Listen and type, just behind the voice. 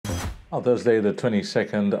On Thursday, the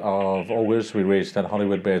 22nd of August, we raced at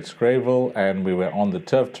Hollywoodbets Greyville, and we were on the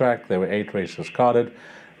turf track. There were 8 races carded.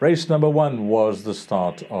 Race number 1 was the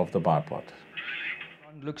start of the bipod.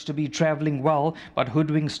 Looks to be travelling well, but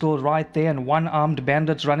Hoodwink still right there, and one-armed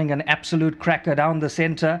Bandits running an absolute cracker down the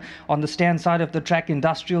centre. On the stand side of the track,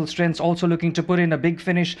 Industrial Strengths also looking to put in a big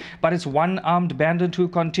finish, but it's one-armed Bandit who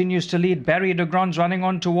continues to lead. Barry de Grand's running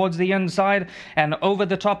on towards the inside, and over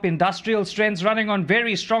the top, Industrial Strengths running on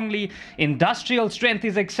very strongly. Industrial Strength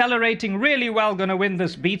is accelerating really well, going to win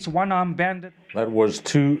this, beats one-armed Bandit. That was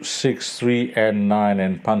 2, 6, 3, and 9,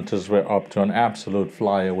 and punters were up to an absolute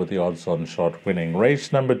flyer with the odds-on shot winning.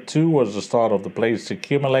 Race number 2 was the start of the place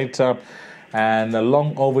accumulator, and a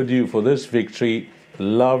long overdue for this victory,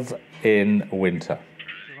 Love in Winter.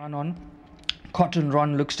 Run on. Cotton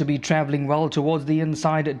Ron looks to be travelling well towards the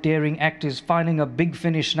inside. Daring Act is finding a big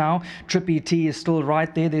finish now. Trippy T is still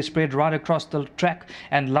right there. They spread right across the track.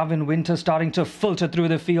 And Love in Winter starting to filter through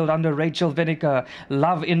the field under Rachel Vinegar.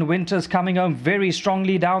 Love in Winter's coming home very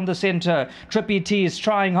strongly down the centre. Trippy T is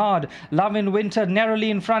trying hard. Love in Winter narrowly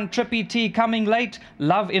in front. Trippy T coming late.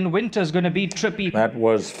 Love in Winter is going to beat Trippy. That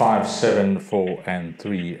was 5, 7, 4, and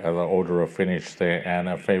 3 the order of finish there, and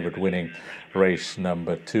a favourite winning race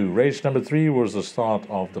number 2. Race number 3 was the start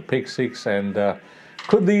of the Pick 6, and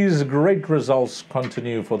could these great results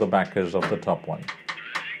continue for the backers of the top one?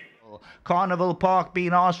 Carnival Park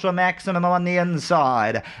being asked for maximum on the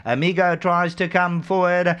inside. Amigo tries to come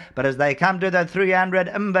forward, but as they come to the 300,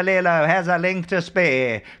 Imbalelo has a length to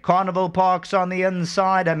spare. Carnival Park's on the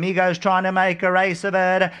inside. Amigo's trying to make a race of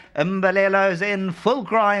it. Imbalelo's in full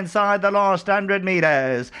cry inside the last 100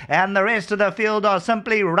 metres. And the rest of the field are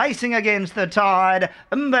simply racing against the tide.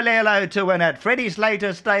 Imbalelo to win it. Freddie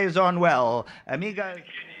Slater stays on well. Amigo...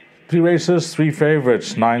 3 races, 3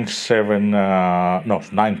 favourites, 9,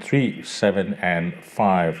 3, 7, and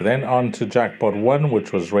 5. Then on to Jackpot 1,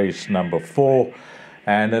 which was race number 4.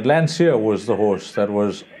 And Lancia was the horse that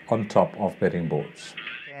was on top of betting boards.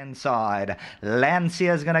 Inside.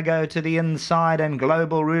 Lancia's going to go to the inside, and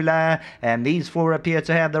Global Ruler, and these 4 appear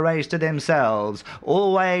to have the race to themselves.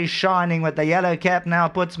 Always Shining with the yellow cap now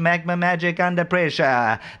puts Magma Magic under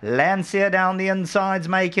pressure. Lancia down the inside's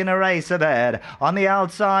making a race of it. On the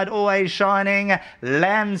outside, Always Shining.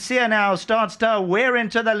 Lancia now starts to wear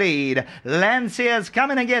into the lead. Lancia's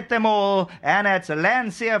coming to get them all, and it's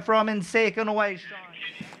Lancia from in second, Always Shining.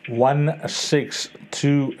 1, 6,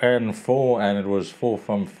 2, and 4, and it was 4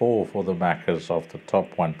 from 4 for the backers of the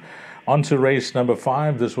top one. On to race number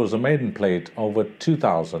 5. This was a maiden plate over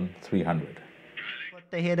 2,300.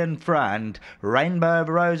 The head in front. Rainbow of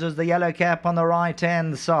Roses, the yellow cap on the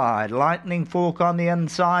right-hand side. Lightning Fork on the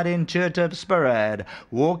inside. Intuitive Spirit.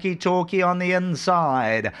 Walkie Talkie on the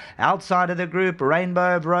inside. Outside of the group,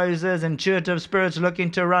 Rainbow of Roses, Intuitive Spirit's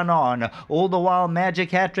looking to run on. All the while,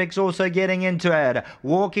 Magic Hat-Trick's also getting into it.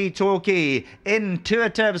 Walkie Talkie.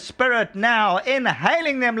 Intuitive Spirit now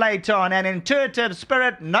inhaling them late on, and Intuitive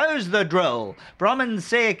Spirit knows the drill. From in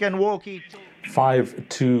second, Walkie Talkie. 5,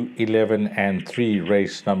 2, 11, and 3,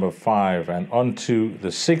 race number 5, and on to the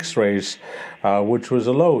 6th race, which was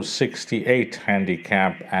a low 68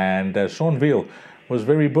 handicap, and Sean Veal was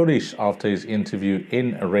very bullish after his interview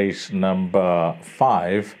in race number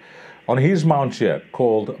 5 on his mount here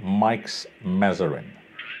called Mike's Mazarin.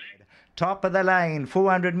 Top of the lane,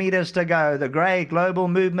 400 metres to go. The grey Global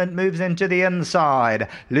Movement moves into the inside.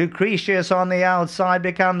 Lucretius on the outside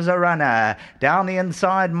becomes a runner. Down the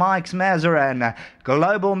inside, Mike's Mazarin.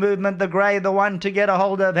 Global Movement, the grey, the one to get a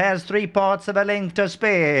hold of, has 3 parts of a length to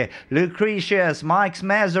spare. Lucretius, Mike's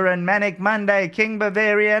Mazarin, Manic Monday, King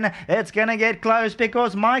Bavarian. It's going to get close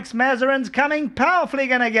because Mike's Mazarin's coming powerfully,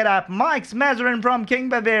 going to get up. Mike's Mazarin from King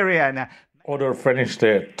Bavarian. Order finished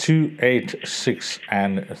there 2, 8, 6,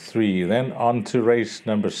 and 3. Then on to race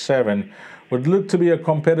number 7. Would look to be a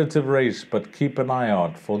competitive race, but keep an eye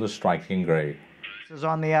out for the Striking Grey.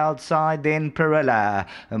 On the outside, then Perilla,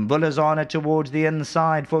 and Buller's on it towards the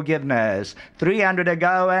inside. Forgiveness, 300 to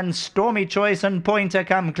go, and Stormy Choice and Pointer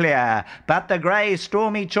come clear, but the grey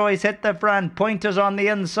Stormy Choice hit the front. Pointer's on the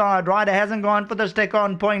inside. Ryder hasn't gone for the stick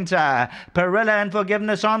on Pointer. Perilla and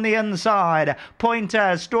Forgiveness on the inside.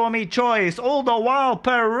 Pointer, Stormy Choice, all the while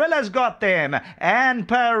Perilla's got them, and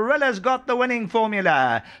Perilla's got the winning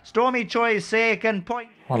formula. Stormy Choice second,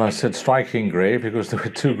 Pointer. Well, I said Striking Grey because there were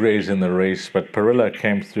 2 greys in the race, but Perilla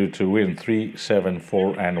came through to win 3, 7,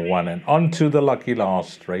 4, and 1. And on to the lucky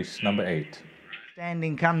last, race number 8.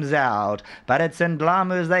 Standing comes out, but it's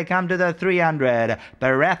Ndlamu as they come to the 300.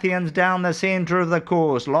 Baratheon's down the centre of the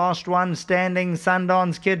course. Last one standing,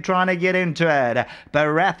 Sundance Kid trying to get into it.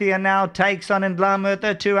 Baratheon now takes on Ndlamu at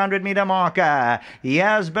the 200-metre marker.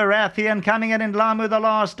 Here's Baratheon coming at Ndlamu the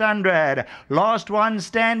last 100. Last one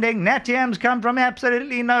standing. Natiam's come from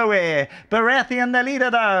absolutely nowhere. Baratheon the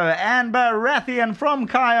leader though, and Baratheon from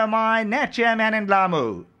Kaiamai, Natiam and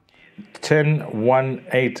Ndlamu. 10, 1,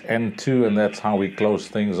 8, and 2, and that's how we close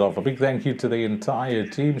things off. A big thank you to the entire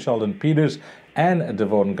team, Sheldon Peters and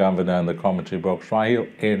Devon Governor in the commentary box, Rahil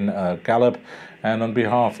in Gallop, and on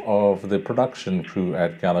behalf of the production crew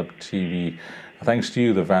at Gallop TV, thanks to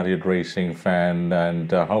you, the valued racing fan,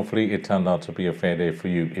 and hopefully it turned out to be a fair day for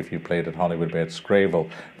you if you played at Hollywoodbets Greyville.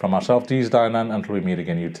 From myself, Dees Dainan, until we meet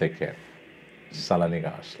again, you take care.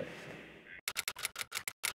 Salaniga Ashley.